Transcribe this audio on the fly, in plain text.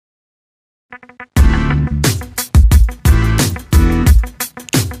Hey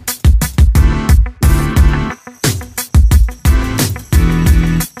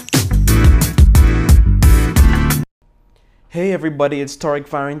everybody, it's Tariq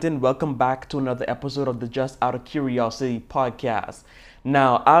Farrington. Welcome back to another episode of the Just Out of Curiosity podcast.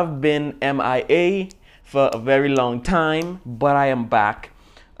 Now, I've been MIA for a very long time, but I am back.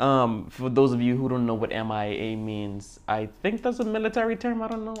 For those of you who don't know what MIA means, I think that's a military term. I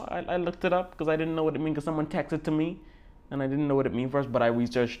don't know. I looked it up because I didn't know what it means because someone texted to me and I didn't know what it means first, but I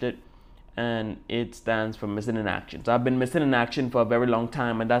researched it and it stands for missing in action. So I've been missing in action for a very long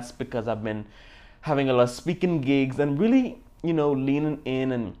time, and that's because I've been having a lot of speaking gigs and really, leaning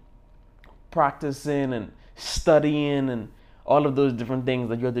in and practicing and studying and all of those different things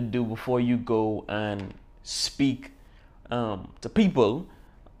that you have to do before you go and speak to people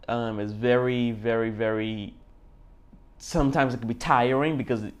is very, very, very, sometimes it can be tiring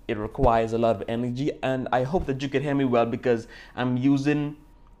because it requires a lot of energy. And I hope that you can hear me well because I'm using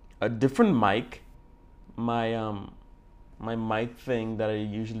a different mic. My mic thing that I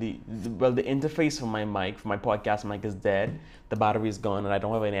usually, the interface for my podcast mic is dead. The battery is gone and I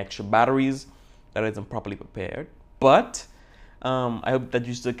don't have any extra batteries. That isn't properly prepared. But I hope that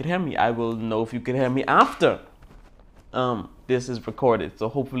you still can hear me. I will know if you can hear me after this is recorded. So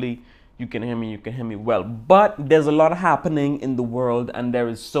hopefully you can hear me well. But there's a lot happening in the world and there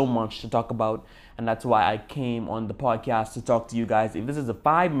is so much to talk about. And that's why I came on the podcast to talk to you guys. If this is a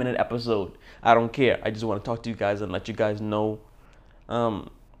 5-minute episode, I don't care. I just want to talk to you guys and let you guys know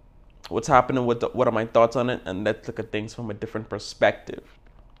what's happening, what are my thoughts on it, and let's look at things from a different perspective.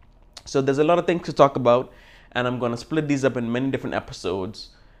 So there's a lot of things to talk about, and I'm going to split these up in many different episodes.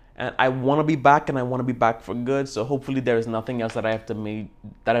 And I want to be back, and I want to be back for good. So hopefully there is nothing else that I have to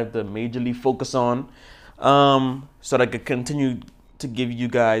majorly focus on, so that I could continue to give you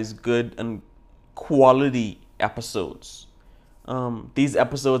guys good and quality episodes. My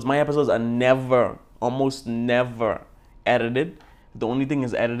episodes are almost never edited. The only thing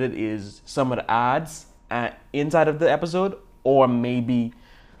is edited is some of the ads inside of the episode, or maybe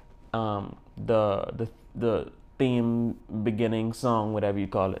the theme, beginning song, whatever you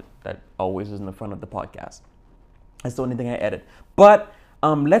call it, that always is in the front of the podcast. That's the only thing I edit. But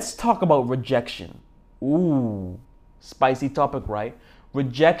let's talk about rejection. Ooh, spicy topic, right?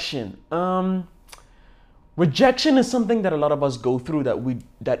 Rejection. Rejection is something that a lot of us go through that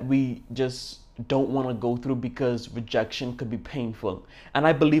we just don't want to go through because rejection could be painful. And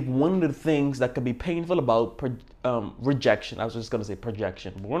I believe one of the things that could be painful about rejection, I was just going to say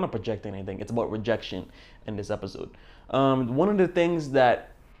projection, but we're not projecting anything. It's about rejection in this episode. One of the things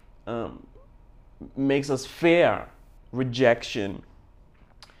that makes us fear rejection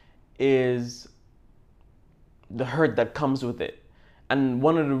is the hurt that comes with it. And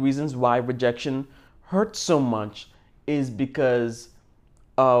one of the reasons why rejection hurts so much is because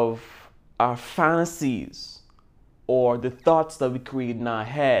of our fantasies or the thoughts that we create in our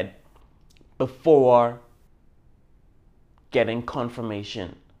head before getting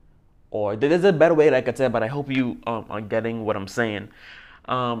confirmation. Or there's a better way that I could say, but I hope you are getting what I'm saying.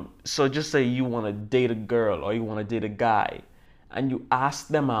 So just say you want to date a girl or you want to date a guy and you ask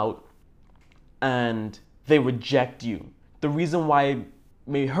them out and they reject you. The reason why it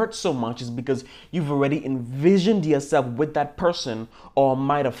may hurt so much is because you've already envisioned yourself with that person or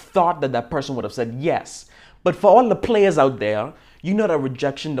might have thought that person would have said yes. But for all the players out there, you know that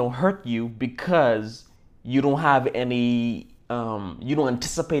rejection don't hurt you because you don't have any, you don't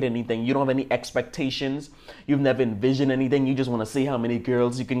anticipate anything. You don't have any expectations. You've never envisioned anything. You just want to see how many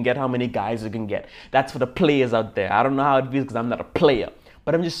girls you can get, how many guys you can get. That's for the players out there. I don't know how it feels because I'm not a player.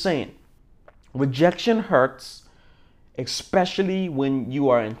 But I'm just saying, rejection hurts, especially when you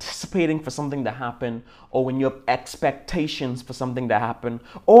are anticipating for something to happen, or when you have expectations for something to happen,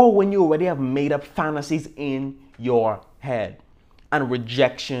 or when you already have made up fantasies in your head. And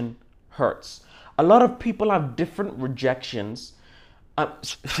rejection hurts. A lot of people have different rejections.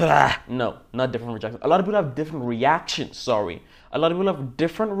 No, not different rejections. A lot of people have different reactions, A lot of people have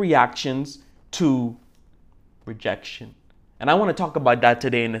different reactions to rejection. And I want to talk about that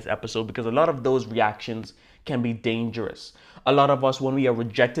today in this episode because a lot of those reactions can be dangerous. A lot of us, when we are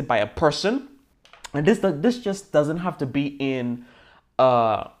rejected by a person, and this just doesn't have to be in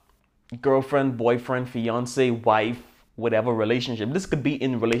a girlfriend, boyfriend, fiance, wife, whatever relationship. This could be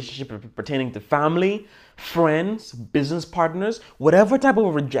in relationship pertaining to family, friends, business partners, whatever type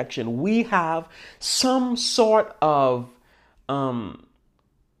of rejection. We have some sort of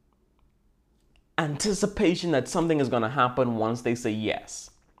anticipation that something is going to happen once they say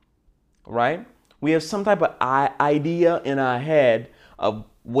yes, right? We have some type of idea in our head of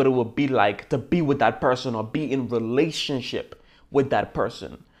what it would be like to be with that person or be in relationship with that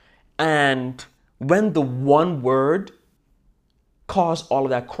person. And when the one word caused all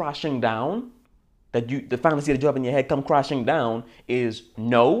of that crashing down, the fantasy that you have in your head come crashing down is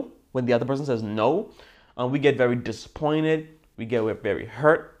no. When the other person says no, we get very disappointed. We get very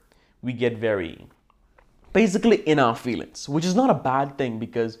hurt. We get very basically in our feelings, which is not a bad thing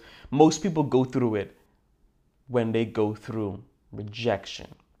because most people go through it when they go through rejection.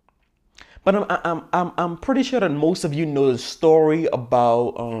 But I'm pretty sure that most of you know the story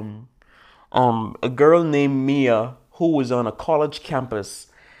about a girl named Mia who was on a college campus,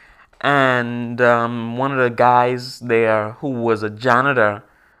 and one of the guys there who was a janitor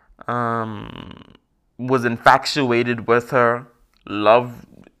was infatuated with her, loved.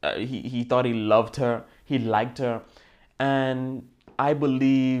 He thought he loved her, he liked her, and I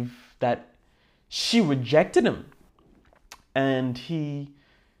believe that she rejected him, and he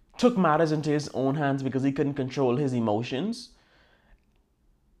took matters into his own hands because he couldn't control his emotions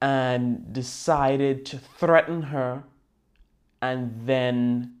and decided to threaten her and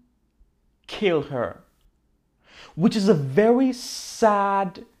then kill her, which is a very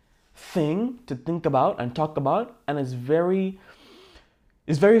sad thing to think about and talk about, and it's very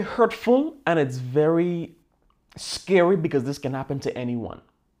hurtful, and it's very scary because this can happen to anyone.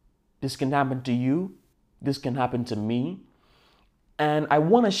 This can happen to you. This can happen to me. And I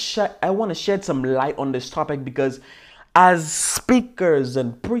want to shed some light on this topic because as speakers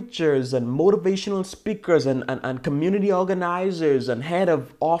and preachers and motivational speakers and community organizers and head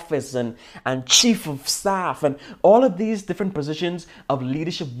of office and chief of staff and all of these different positions of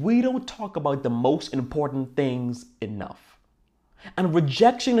leadership, we don't talk about the most important things enough. And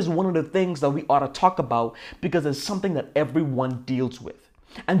rejection is one of the things that we ought to talk about because it's something that everyone deals with.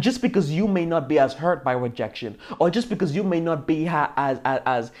 And just because you may not be as hurt by rejection, or just because you may not be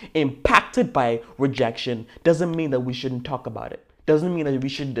as impacted by rejection, doesn't mean that we shouldn't talk about it. Doesn't mean that we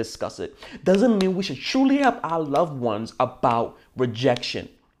shouldn't discuss it. Doesn't mean we should truly help our loved ones about rejection.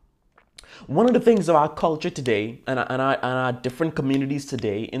 One of the things of our culture today and our different communities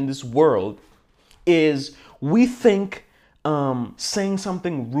today in this world is we think saying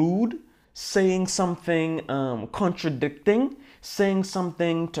something rude, saying something contradicting, saying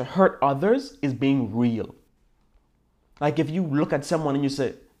something to hurt others is being real. Like if you look at someone and you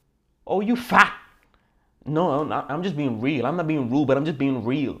say, "Oh, you fat." No, I'm just being real. I'm not being rude, but I'm just being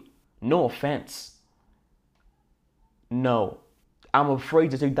real. No offense. No, I'm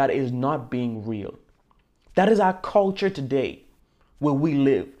afraid to say that is not being real. That is our culture today, where we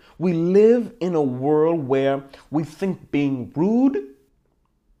live. We live in a world where we think being rude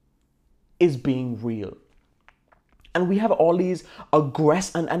is being real. And we have all these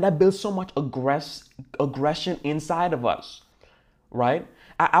and that builds so much aggression inside of us, right?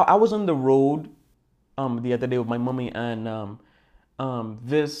 I was on the road the other day with my mommy, and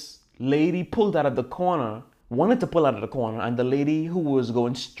this lady pulled out of the corner, wanted to pull out of the corner, and the lady who was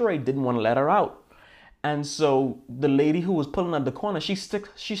going straight didn't want to let her out. And so the lady who was pulling out the corner, she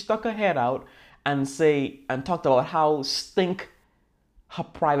stuck her head out and talked about how stink her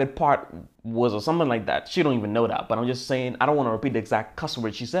private part was or something like that. She don't even know that, but I'm just saying, I don't want to repeat the exact cuss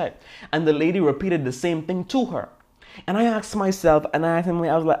word she said. And the lady repeated the same thing to her. And I asked myself, and I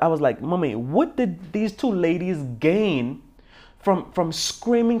was like, "Mommy, what did these two ladies gain from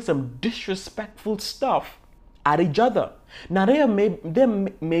screaming some disrespectful stuff at each other?" Now they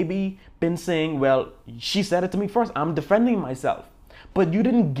maybe been saying, "Well, she said it to me first. I'm defending myself." But you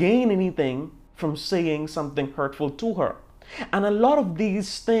didn't gain anything from saying something hurtful to her. And a lot of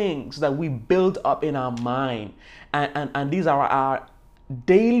these things that we build up in our mind, and these are our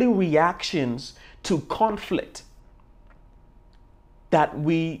daily reactions to conflict that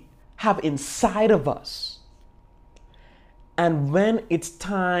we have inside of us. And when it's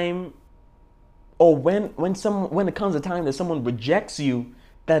time, or when it comes a time that someone rejects you,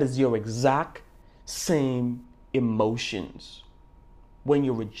 that is your exact same emotions when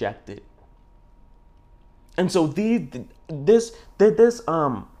you're rejected. And so this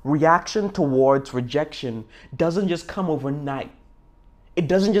reaction towards rejection doesn't just come overnight. It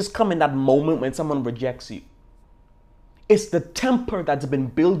doesn't just come in that moment when someone rejects you. It's the temper that's been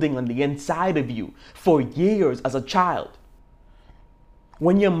building on the inside of you for years as a child.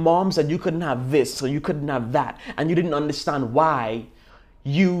 When your mom said you couldn't have this or you couldn't have that, and you didn't understand why,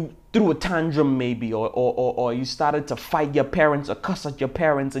 you threw a tantrum maybe, or you started to fight your parents or cuss at your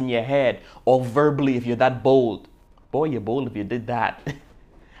parents in your head, or verbally if you're that bold. Boy, you're bold if you did that,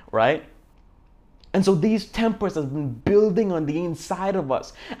 right? And so these tempers have been building on the inside of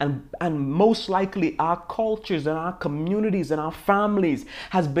us. And most likely our cultures and our communities and our families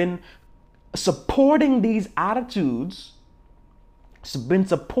has been supporting these attitudes, been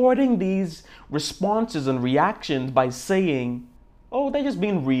supporting these responses and reactions by saying, oh, they're just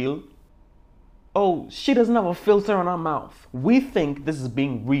being real. Oh, she doesn't have a filter on her mouth. We think this is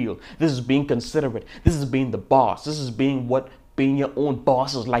being real. This is being considerate. This is being the boss. This is being what being your own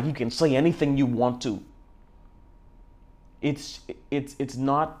boss is like. You can say anything you want to. It's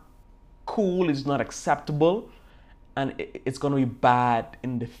not cool. It's not acceptable, and it's going to be bad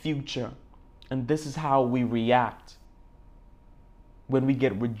in the future. And this is how we react when we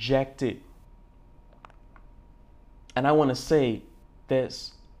get rejected. And I want to say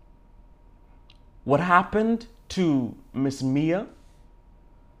this. What happened to Miss Mia,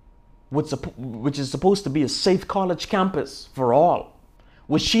 which is supposed to be a safe college campus for all,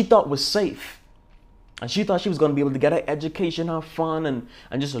 which she thought was safe, and she thought she was going to be able to get her education, have fun, and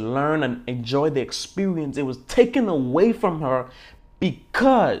just learn and enjoy the experience, it was taken away from her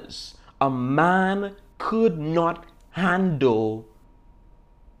because a man could not handle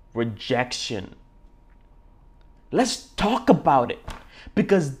rejection. Let's talk about it.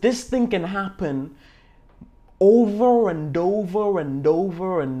 Because this thing can happen over and over and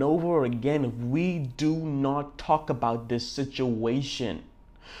over and over again if we do not talk about this situation.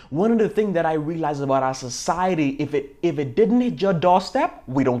 One of the things that I realized about our society, if it didn't hit your doorstep,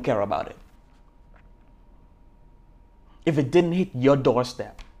 we don't care about it. If it didn't hit your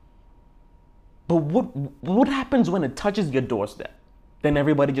doorstep. But what happens when it touches your doorstep? Then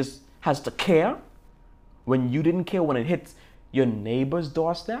everybody just has to care? When you didn't care when it hits your neighbor's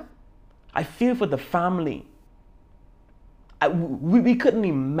doorstep? I feel for the family. We couldn't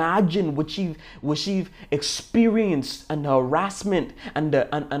imagine what she experienced, and the harassment and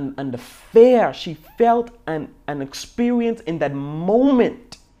the fear she felt and experienced in that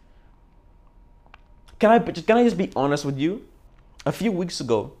moment. Can I just be honest with you? A few weeks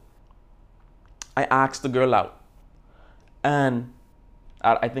ago, I asked the girl out, and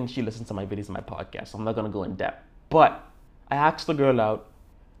I think she listens to my videos and my podcast, so I'm not gonna go in depth, but I asked the girl out,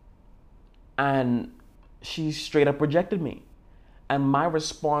 and she straight up rejected me. And my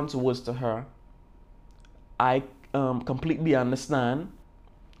response was to her, I completely understand,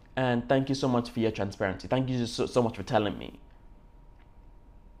 and thank you so much for your transparency. Thank you so much for telling me.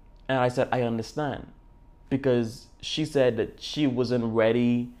 And I said, I understand. Because she said that she wasn't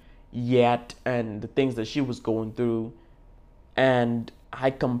ready yet, and the things that she was going through, and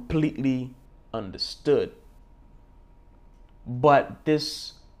I completely understood. But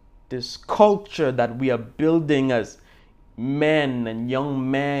this culture that we are building as men and young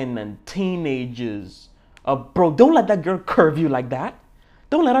men and teenagers, bro, don't let that girl curve you like that.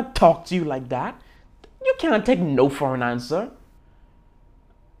 Don't let her talk to you like that. You can't take no for an answer.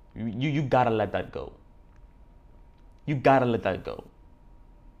 You gotta let that go. You gotta let that go.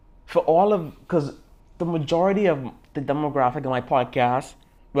 Because the majority of the demographic of my podcast,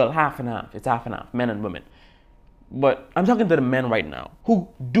 well, half and half. It's half and half, men and women. But I'm talking to the men right now who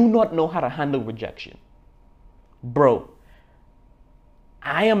do not know how to handle rejection. Bro,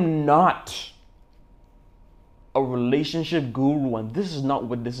 I am not a relationship guru, and this is not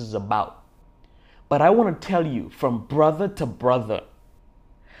what this is about. But I want to tell you, from brother to brother,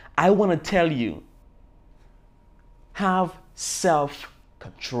 I want to tell you, have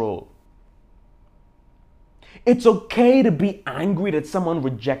self-control. It's okay to be angry that someone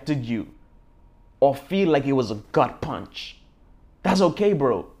rejected you, or feel like it was a gut punch. That's okay,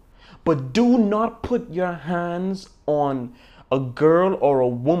 bro. But do not put your hands on a girl or a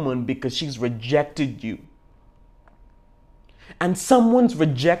woman because she's rejected you. And someone's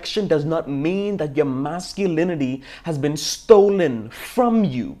rejection does not mean that your masculinity has been stolen from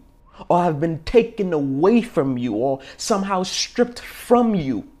you, or have been taken away from you, or somehow stripped from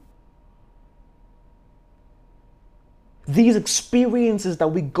you. These experiences that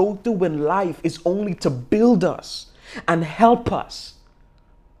we go through in life is only to build us and help us,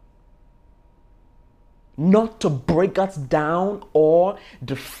 not to break us down or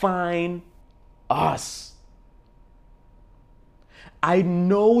define us. I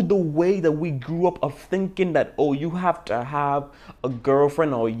know the way that we grew up of thinking that, oh, you have to have a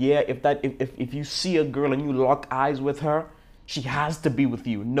girlfriend, or yeah, if you see a girl and you lock eyes with her, she has to be with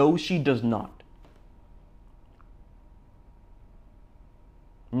you. No, she does not.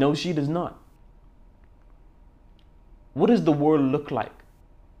 No, she does not. What does the world look like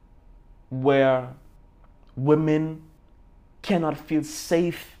where women cannot feel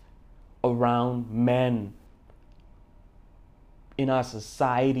safe around men in our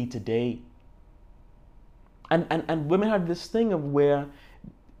society today? And women have this thing of where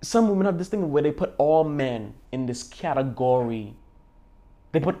some women have this thing of where they put all men in this category.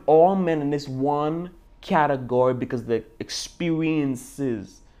 They put all men in this one category because of the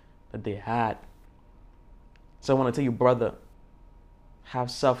experiences that they had. So I want to tell you, brother,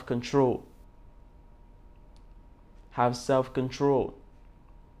 have self-control. Have self-control.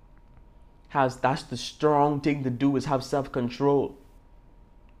 That's the strong thing to do, is have self-control.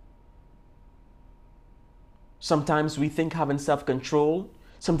 Sometimes we think having self-control,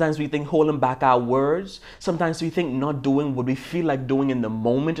 sometimes we think holding back our words, sometimes we think not doing what we feel like doing in the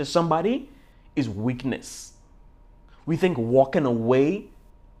moment to somebody is weakness. We think walking away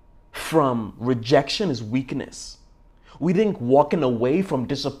from rejection is weakness. We think walking away from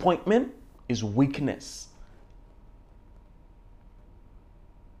disappointment is weakness.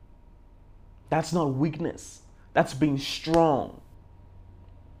 That's not weakness. That's being strong.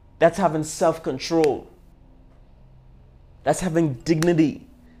 That's having self-control. That's having dignity.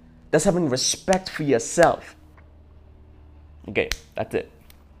 That's having respect for yourself. Okay, that's it.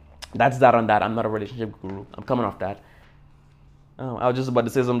 That's that on that. I'm not a relationship guru. I'm coming off that. I was just about to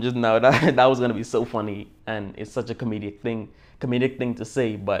say something just now. That was gonna be so funny, and it's such a comedic thing to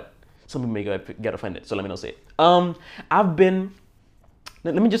say. But some people may get offended. So let me not say it. I've been.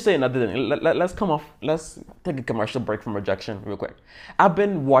 Let me just say another thing. Let's take a commercial break from rejection real quick. I've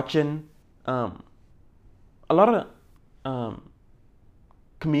been watching a lot of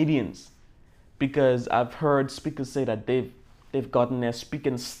comedians, because I've heard speakers say that they've gotten their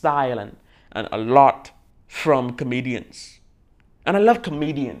speaking style and a lot from comedians. And I love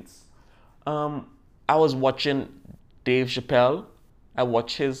comedians. I was watching Dave Chappelle. I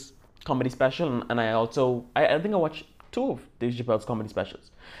watched his comedy special, and I think I watched 2 of Dave Chappelle's comedy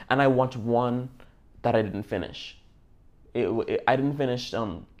specials, and I watched one that I didn't finish. I didn't finish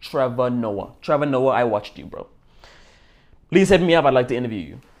Trevor Noah. Trevor Noah, I watched you, bro. Please hit me up. I'd like to interview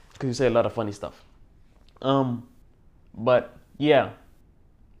you because you say a lot of funny stuff. But yeah,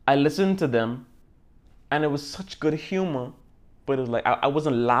 I listened to them, and it was such good humor. But it was like I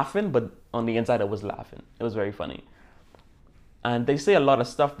wasn't laughing, but on the inside I was laughing. It was very funny. And they say a lot of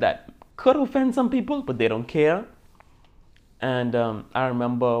stuff that could offend some people, but they don't care. And I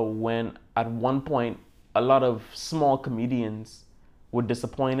remember when at one point a lot of small comedians were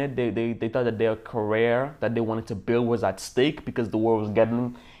disappointed. They thought that their career that they wanted to build was at stake because the world was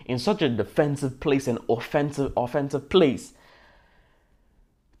getting in such a defensive place and offensive place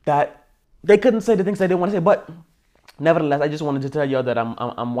that they couldn't say the things that they want to say. But nevertheless, I just wanted to tell you that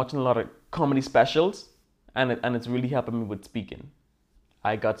I'm watching a lot of comedy specials, and it's really helping me with speaking.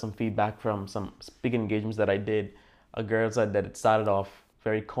 I got some feedback from some speaking engagements that I did. A girl said that it started off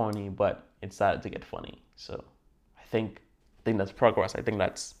very corny, but it started to get funny. So I think that's progress. I think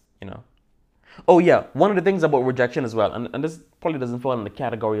that's, Oh yeah, one of the things about rejection as well, and this probably doesn't fall in the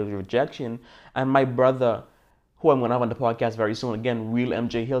category of rejection, and my brother, who I'm going to have on the podcast very soon, again, Real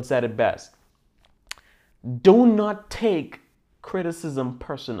MJ Hill, said it best. Do not take criticism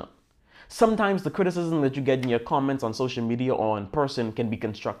personal. Sometimes the criticism that you get in your comments on social media or in person can be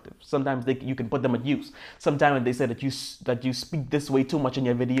constructive. Sometimes you can put them at use. Sometimes they say that you speak this way too much in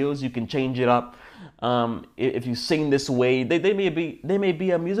your videos, you can change it up. If you sing this way, they may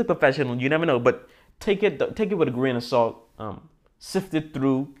be a music professional. You never know. But take it with a grain of salt. Sift it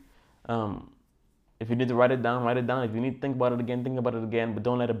through. If you need to write it down, write it down. If you need to think about it again. But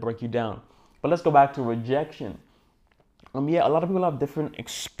don't let it break you down. But let's go back to rejection. Yeah, a lot of people have different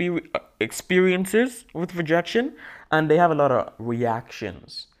experiences with rejection, and they have a lot of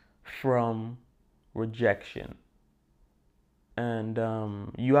reactions from rejection. And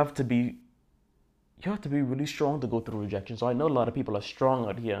you have to be really strong to go through rejection. So I know a lot of people are strong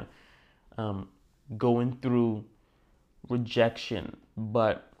out here, going through rejection.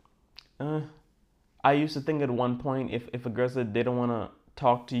 But I used to think at one point, if a girl said they don't want to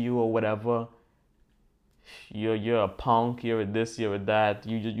talk to you or whatever, you're a punk, you're a this, you're a that,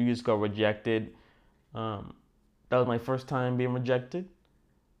 you just got rejected. That was my first time being rejected.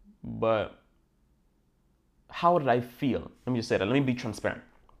 But how did I feel? Let me just say that. Let me be transparent.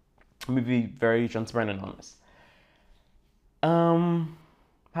 Let me be very transparent and honest.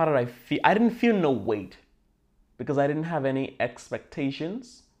 How did I feel? I didn't feel no weight because I didn't have any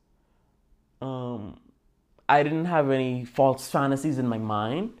expectations. I didn't have any false fantasies in my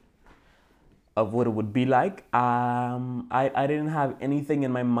mind of what it would be like. I didn't have anything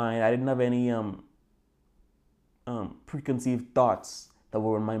in my mind. I didn't have any preconceived thoughts that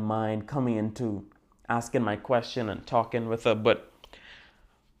were in my mind coming into asking my question and talking with her. But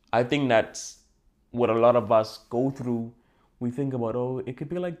I think that's what a lot of us go through We think about, oh, it could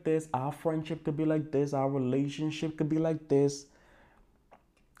be like this, our friendship could be like this, our relationship could be like this.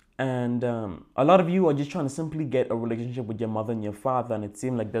 And a lot of you are just trying to simply get a relationship with your mother and your father, and it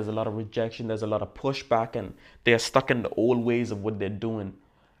seems like there's a lot of rejection, there's a lot of pushback, and they're stuck in the old ways of what they're doing.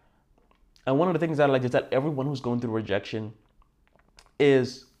 And one of the things I like to tell everyone who's going through rejection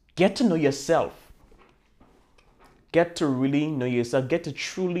is get to know yourself. Get to really know yourself. Get to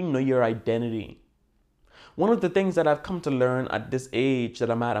truly know your identity. One of the things that I've come to learn at this age that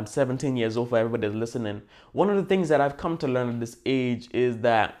I'm 17 years old for everybody that's listening. One of the things that I've come to learn at this age is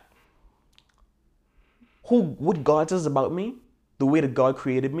that what God says about me, the way that God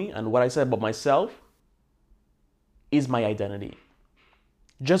created me, and what I said about myself is my identity.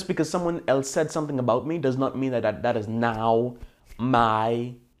 Just because someone else said something about me does not mean that is now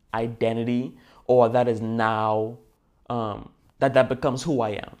my identity, or that is now that becomes who I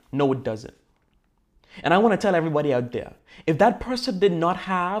am. No, it doesn't. And I want to tell everybody out there, if that person did not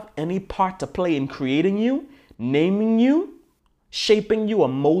have any part to play in creating you, naming you, shaping you, or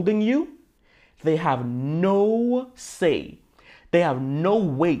molding you, they have no say. They have no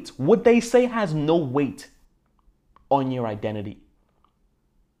weight. What they say has no weight on your identity.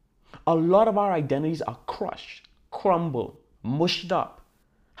 A lot of our identities are crushed, crumbled, mushed up,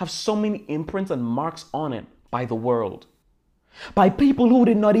 have so many imprints and marks on it by the world, by people who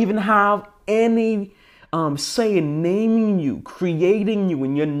did not even have any say in naming you, creating you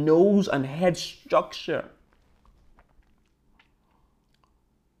in your nose and head structure.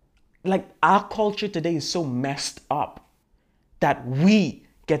 Like, our culture today is so messed up that we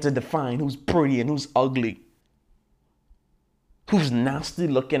get to define who's pretty and who's ugly, who's nasty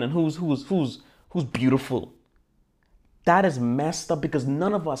looking and who's beautiful. That is messed up because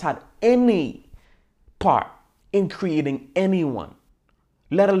none of us had any part in creating anyone.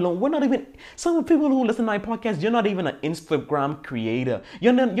 Let alone, we're not even, some people who listen to my podcast, you're not even an Instagram creator.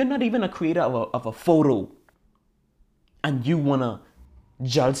 You're not even a creator of a photo. And you want to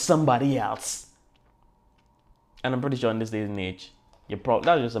judge somebody else. And I'm pretty sure in this day and age, that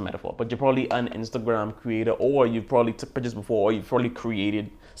was just a metaphor, but you're probably an Instagram creator, or you've probably took pictures before, or you've probably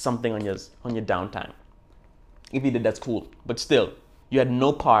created something on your downtime. If you did, that's cool. But still, you had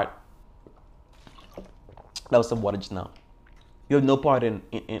no part. That was some water just now. You have no part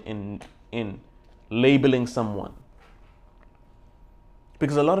in labeling someone.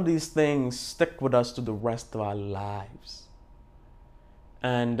 Because a lot of these things stick with us to the rest of our lives.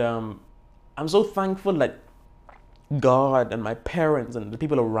 And I'm so thankful that God and my parents and the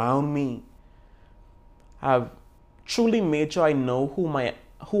people around me have truly made sure I know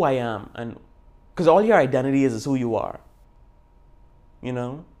who I am. And because all your identity is who you are. You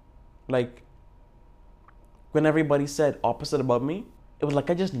know? Like, when everybody said opposite about me, it was like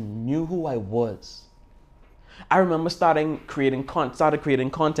I just knew who I was. I remember started creating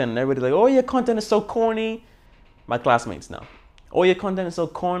content, and everybody's like, oh, your content is so corny. My classmates now. Oh, your content is so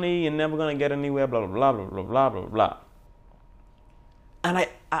corny, you're never gonna get anywhere, blah, blah, blah, blah, blah, blah, blah. And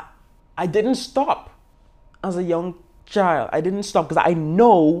I didn't stop as a young child. I didn't stop because I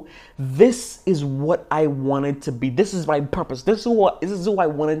know this is what I wanted to be. This is my purpose. This is who I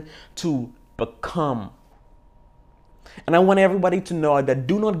wanted to become. And I want everybody to know that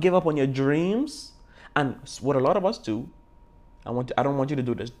do not give up on your dreams. And what a lot of us do, I don't want you to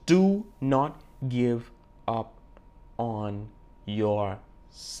do this. Do not give up on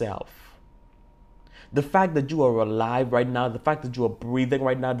yourself. The fact that you are alive right now, the fact that you are breathing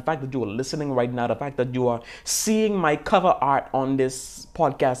right now, the fact that you are listening right now, the fact that you are seeing my cover art on this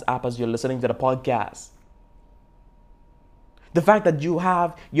podcast app as you're listening to the podcast. The fact that you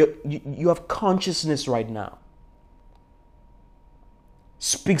have consciousness right now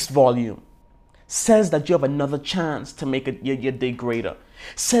speaks volume. Says that you have another chance to make your day greater.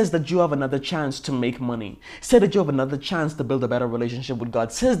 Says that you have another chance to make money. Says that you have another chance to build a better relationship with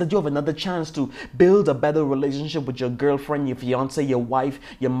God. Says that you have another chance to build a better relationship with your girlfriend, your fiance, your wife,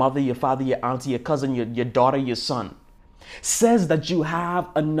 your mother, your father, your auntie, your cousin, your daughter, your son. Says that you have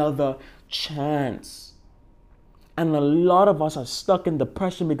another chance. And a lot of us are stuck in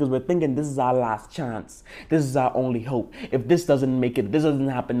depression because we're thinking this is our last chance. This is our only hope. If this doesn't make it, this doesn't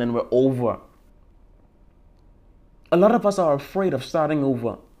happen, then we're over. A lot of us are afraid of starting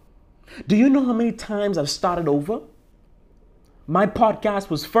over. Do you know how many times I've started over? My podcast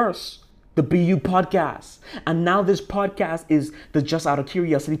was first the BU podcast. And now this podcast is the Just Out of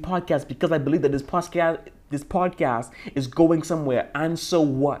Curiosity podcast because I believe that this podcast is going somewhere. And so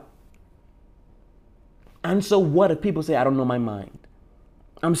what? And so what if people say, I don't know my mind?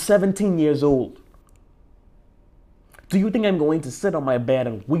 I'm 17 years old. Do you think I'm going to sit on my bed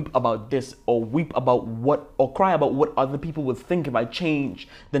and weep about this, or weep about what, or cry about what other people would think if I change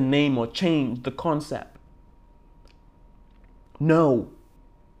the name or change the concept? No.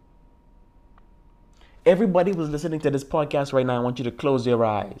 Everybody who's listening to this podcast right now, I want you to close your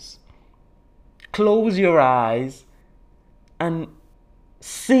eyes. Close your eyes and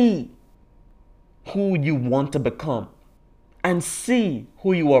see who you want to become, and see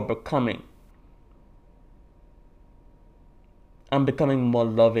who you are becoming. I'm becoming more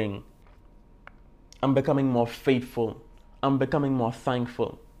loving. I'm becoming more faithful. I'm becoming more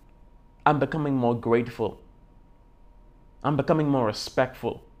thankful. I'm becoming more grateful. I'm becoming more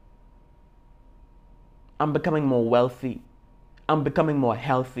respectful. I'm becoming more wealthy. I'm becoming more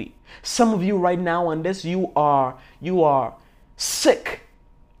healthy. Some of you right now on this, you are sick.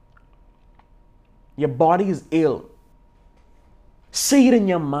 Your body is ill. See it in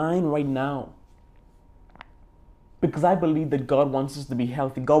your mind right now. Because I believe that God wants us to be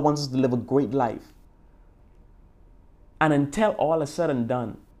healthy. God wants us to live a great life. And until all is said and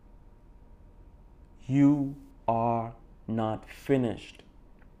done, you are not finished.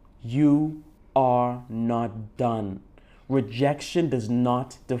 You are not done. Rejection does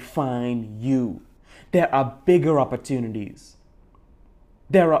not define you. There are bigger opportunities.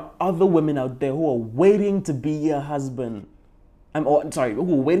 There are other women out there who are waiting to be your husband. who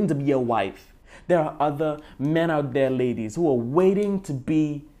are waiting to be your wife. There are other men out there, ladies, who are waiting to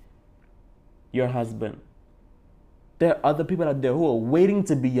be your husband. There are other people out there who are waiting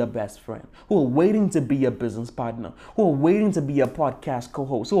to be your best friend, who are waiting to be your business partner, who are waiting to be your podcast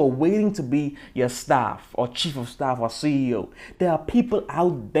co-host, who are waiting to be your staff or chief of staff or CEO. There are people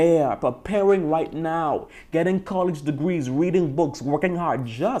out there preparing right now, getting college degrees, reading books, working hard,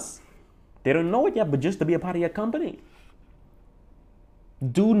 they don't know it yet, but just to be a part of your company.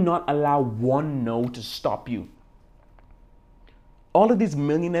 Do not allow one no to stop you. All of these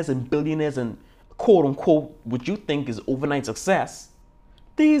millionaires and billionaires and quote unquote what you think is overnight success,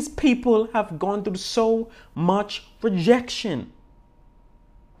 these people have gone through so much rejection.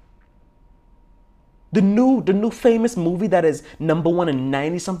 The new famous movie that is #1 in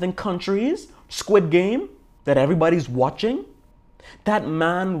 90 something countries, Squid Game, that everybody's watching, that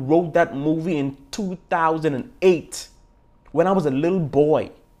man wrote that movie in 2008 when I was a little boy.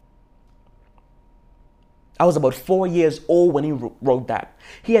 I was about 4 years old when he wrote that.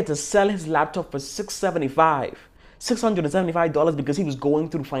 He had to sell his laptop for $675 because he was going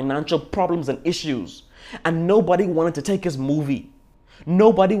through financial problems and issues. And nobody wanted to take his movie.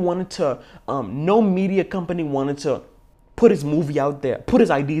 Nobody wanted to, no media company wanted to put his movie out there, put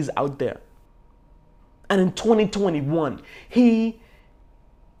his ideas out there. And in 2021, he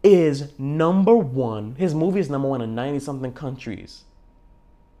is #1. His movie is #1 in 90 something countries.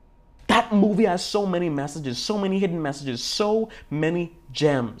 That movie has so many messages, so many hidden messages, so many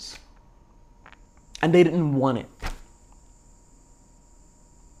gems. And they didn't want it.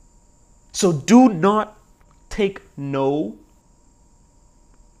 So do not take no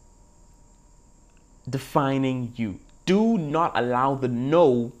defining you. Do not allow the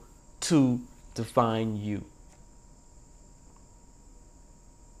no to define you.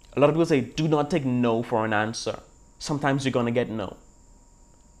 A lot of people say, do not take no for an answer. Sometimes you're going to get no.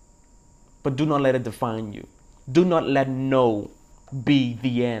 But do not let it define you. Do not let no be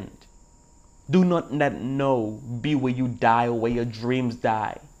the end. Do not let no be where you die or where your dreams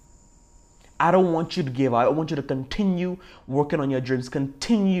die. I don't want you to give up. I want you to continue working on your dreams.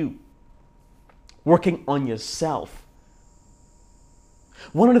 Continue working on yourself.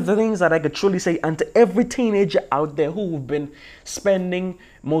 One of the things that I could truly say, and to every teenager out there who've been spending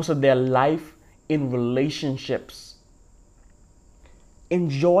most of their life in relationships,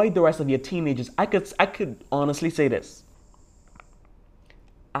 enjoy the rest of your teenagers. I could honestly say this.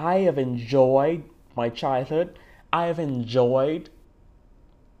 I have enjoyed my childhood. I have enjoyed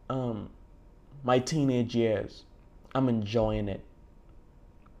my teenage years. I'm enjoying it.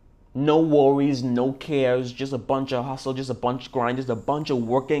 No worries, no cares, just a bunch of hustle, just a bunch of grind, just a bunch of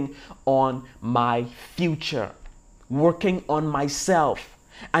working on my future, working on myself.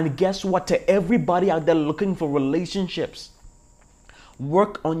 And guess what? To everybody out there looking for relationships,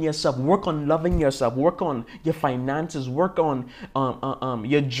 work on yourself, work on loving yourself, work on your finances, work on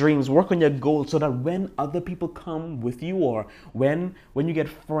your dreams, work on your goals, so that when other people come with you, or when you get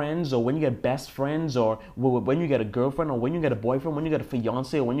friends, or when you get best friends, or when you get a girlfriend, or when you get a boyfriend, when you get a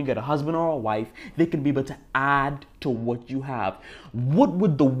fiance, or when you get a husband or a wife, they can be able to add to what you have. What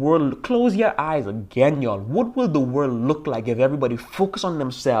would the world, close your eyes again, y'all, what will the world look like if everybody focus on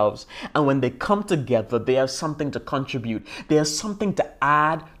themselves, and when they come together, they have something to contribute, they have something to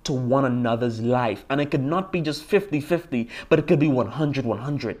add to one another's life. And it could not be just 50-50, but it could be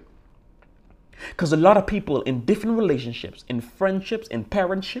 100-100. Because a lot of people in different relationships, in friendships, in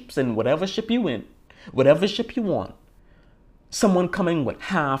parentships, in whatever ship you in, whatever ship you want, someone coming with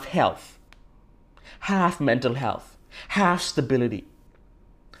half health, half mental health, half stability,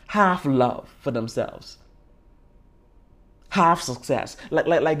 half love for themselves, half success.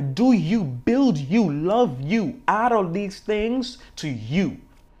 Like, do you, build you, love you, add all these things to you.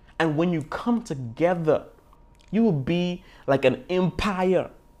 And when you come together, you will be like an empire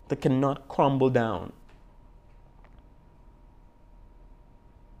that cannot crumble down.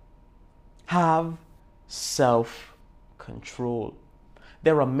 Have self-control.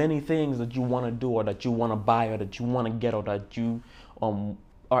 There are many things that you want to do, or that you want to buy, or that you want to get, or that you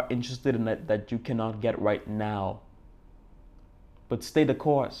are interested in that you cannot get right now. But stay the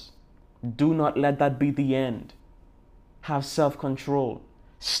course. Do not let that be the end. Have self-control.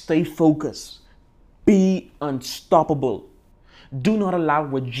 Stay focused. Be unstoppable. Do not allow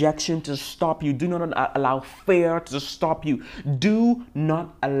rejection to stop you. Do not allow fear to stop you. Do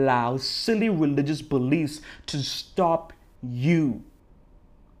not allow silly religious beliefs to stop you.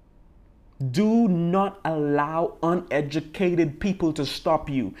 Do not allow uneducated people to stop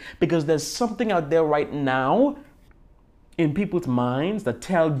you, because there's something out there right now in people's minds that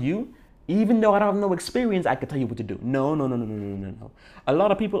tell you, even though I don't have no experience, I can tell you what to do. No. A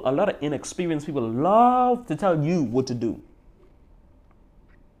lot of people, a lot of inexperienced people love to tell you what to do.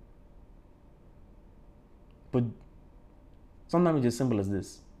 But sometimes it's as simple as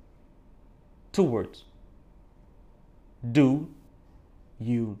this. 2 words. Do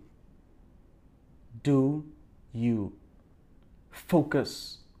you. Do you.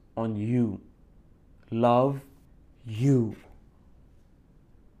 Focus on you. Love you.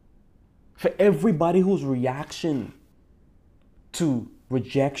 For everybody whose reaction to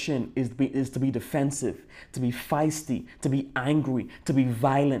rejection is to be defensive, to be feisty, to be angry, to be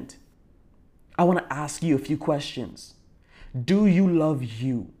violent, I want to ask you a few questions. Do you love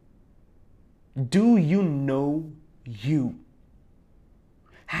you? Do you know you?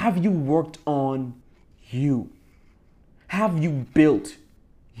 Have you worked on you? Have you built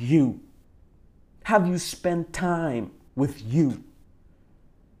you? Have you spent time with you?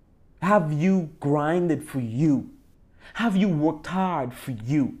 Have you grinded for you? Have you worked hard for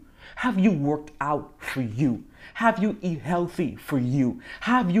you? Have you worked out for you? Have you eat healthy for you?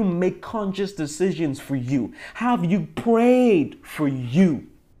 Have you made conscious decisions for you? Have you prayed for you?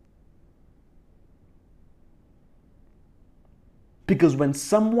 Because when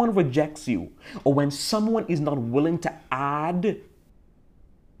someone rejects you, or when someone is not willing to add,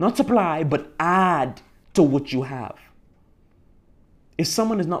 not supply, but add to what you have. If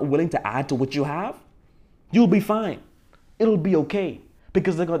someone is not willing to add to what you have, you'll be fine. It'll be okay.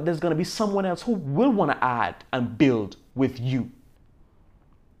 Because there's going to be someone else who will want to add and build with you.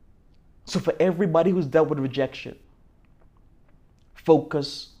 So for everybody who's dealt with rejection,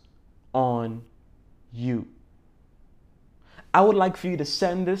 focus on you. I would like for you to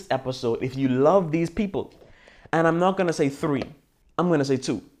send this episode, if you love these people, and I'm not going to say 3, I'm going to say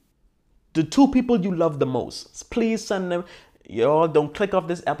 2. The 2 people you love the most, please send them. Y'all don't click off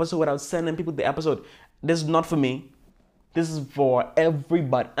this episode without sending people the episode. This is not for me. This is for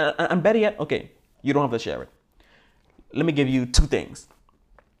everybody. And better yet, okay, you don't have to share it. Let me give you 2 things.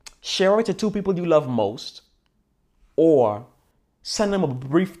 Share it to 2 people you love most, or send them a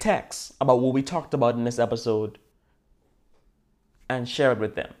brief text about what we talked about in this episode and share it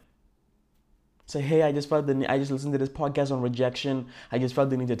with them. Say, hey, I just listened to this podcast on rejection. I just felt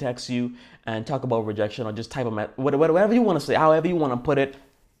the need to text you and talk about rejection, or just type them at whatever you want to say, however you want to put it.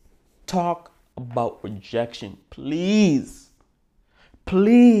 Talk about rejection, please.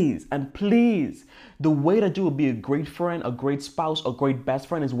 Please and please. The way that you will be a great friend, a great spouse, a great best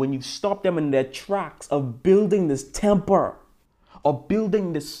friend is when you stop them in their tracks of building this temper, or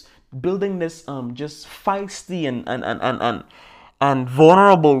building this just feisty and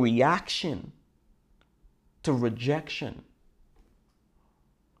vulnerable reaction to rejection.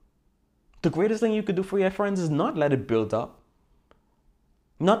 The greatest thing you could do for your friends is not let it build up.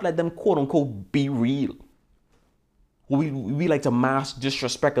 Not let them, quote unquote, be real. We like to mask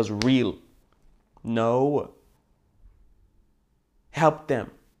disrespect as real. No. Help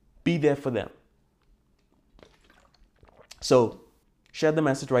them. Be there for them. So, share the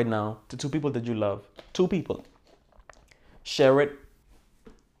message right now to 2 people that you love. 2 people. Share it.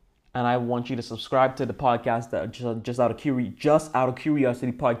 And I want you to subscribe to the podcast, just out of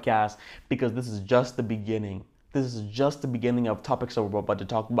curiosity podcast, because this is just the beginning. This is just the beginning of topics that we're about to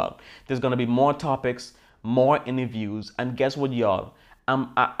talk about. There's going to be more topics more interviews. And guess what, y'all?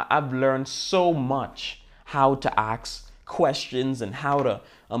 I've learned so much how to ask questions and how to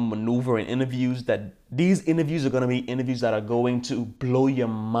maneuver in interviews, that these interviews are going to be interviews that are going to blow your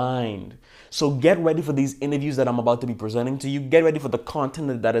mind. So get ready for these interviews that I'm about to be presenting to you. Get ready for the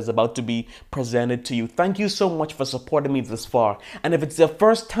content that is about to be presented to you. Thank you so much for supporting me this far. And if it's your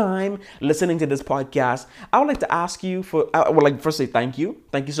first time listening to this podcast, I would like to ask you I would like to first say thank you.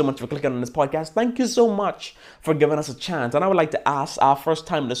 Thank you so much for clicking on this podcast. Thank you so much for giving us a chance. And I would like to ask our first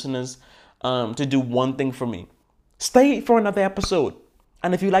time listeners to do one thing for me. Stay for another episode.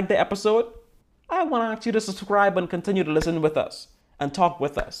 And if you like the episode, I want to ask you to subscribe and continue to listen with us and talk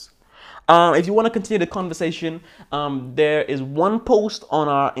with us. If you want to continue the conversation, there is one post on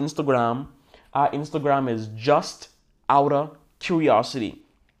our Instagram. Our Instagram is Just Outer Curiosity.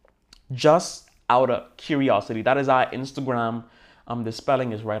 Just Outer Curiosity. That is our Instagram. The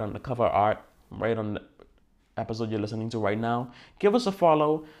spelling is right on the cover art, right on the episode you're listening to right now. Give us a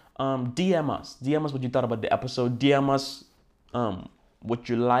follow. DM us. DM us what you thought about the episode. DM us what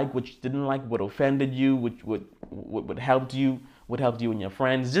you like, what you didn't like, what offended you, what helped you, what helped you and your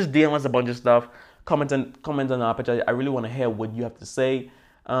friends. Just DM us a bunch of stuff. Comment on our picture. I really want to hear what you have to say.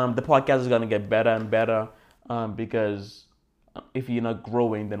 The podcast is gonna get better and better because if you're not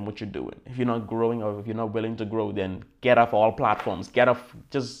growing, then what you're doing. If you're not growing, or if you're not willing to grow, then get off all platforms.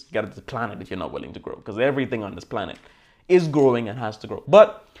 Just get off the planet if you're not willing to grow, because everything on this planet is growing and has to grow.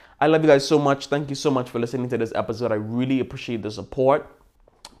 But I love you guys so much. Thank you so much for listening to this episode. I really appreciate the support.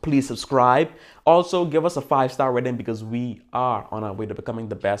 Please subscribe. Also, give us a 5-star rating, because we are on our way to becoming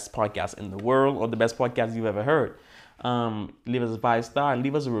the best podcast in the world, or the best podcast you've ever heard. Leave us a 5-star and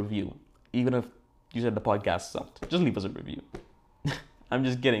leave us a review. Even if you said the podcast sucked, just leave us a review. I'm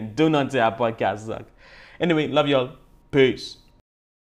just kidding. Do not say our podcast sucked. Anyway, love y'all. Peace.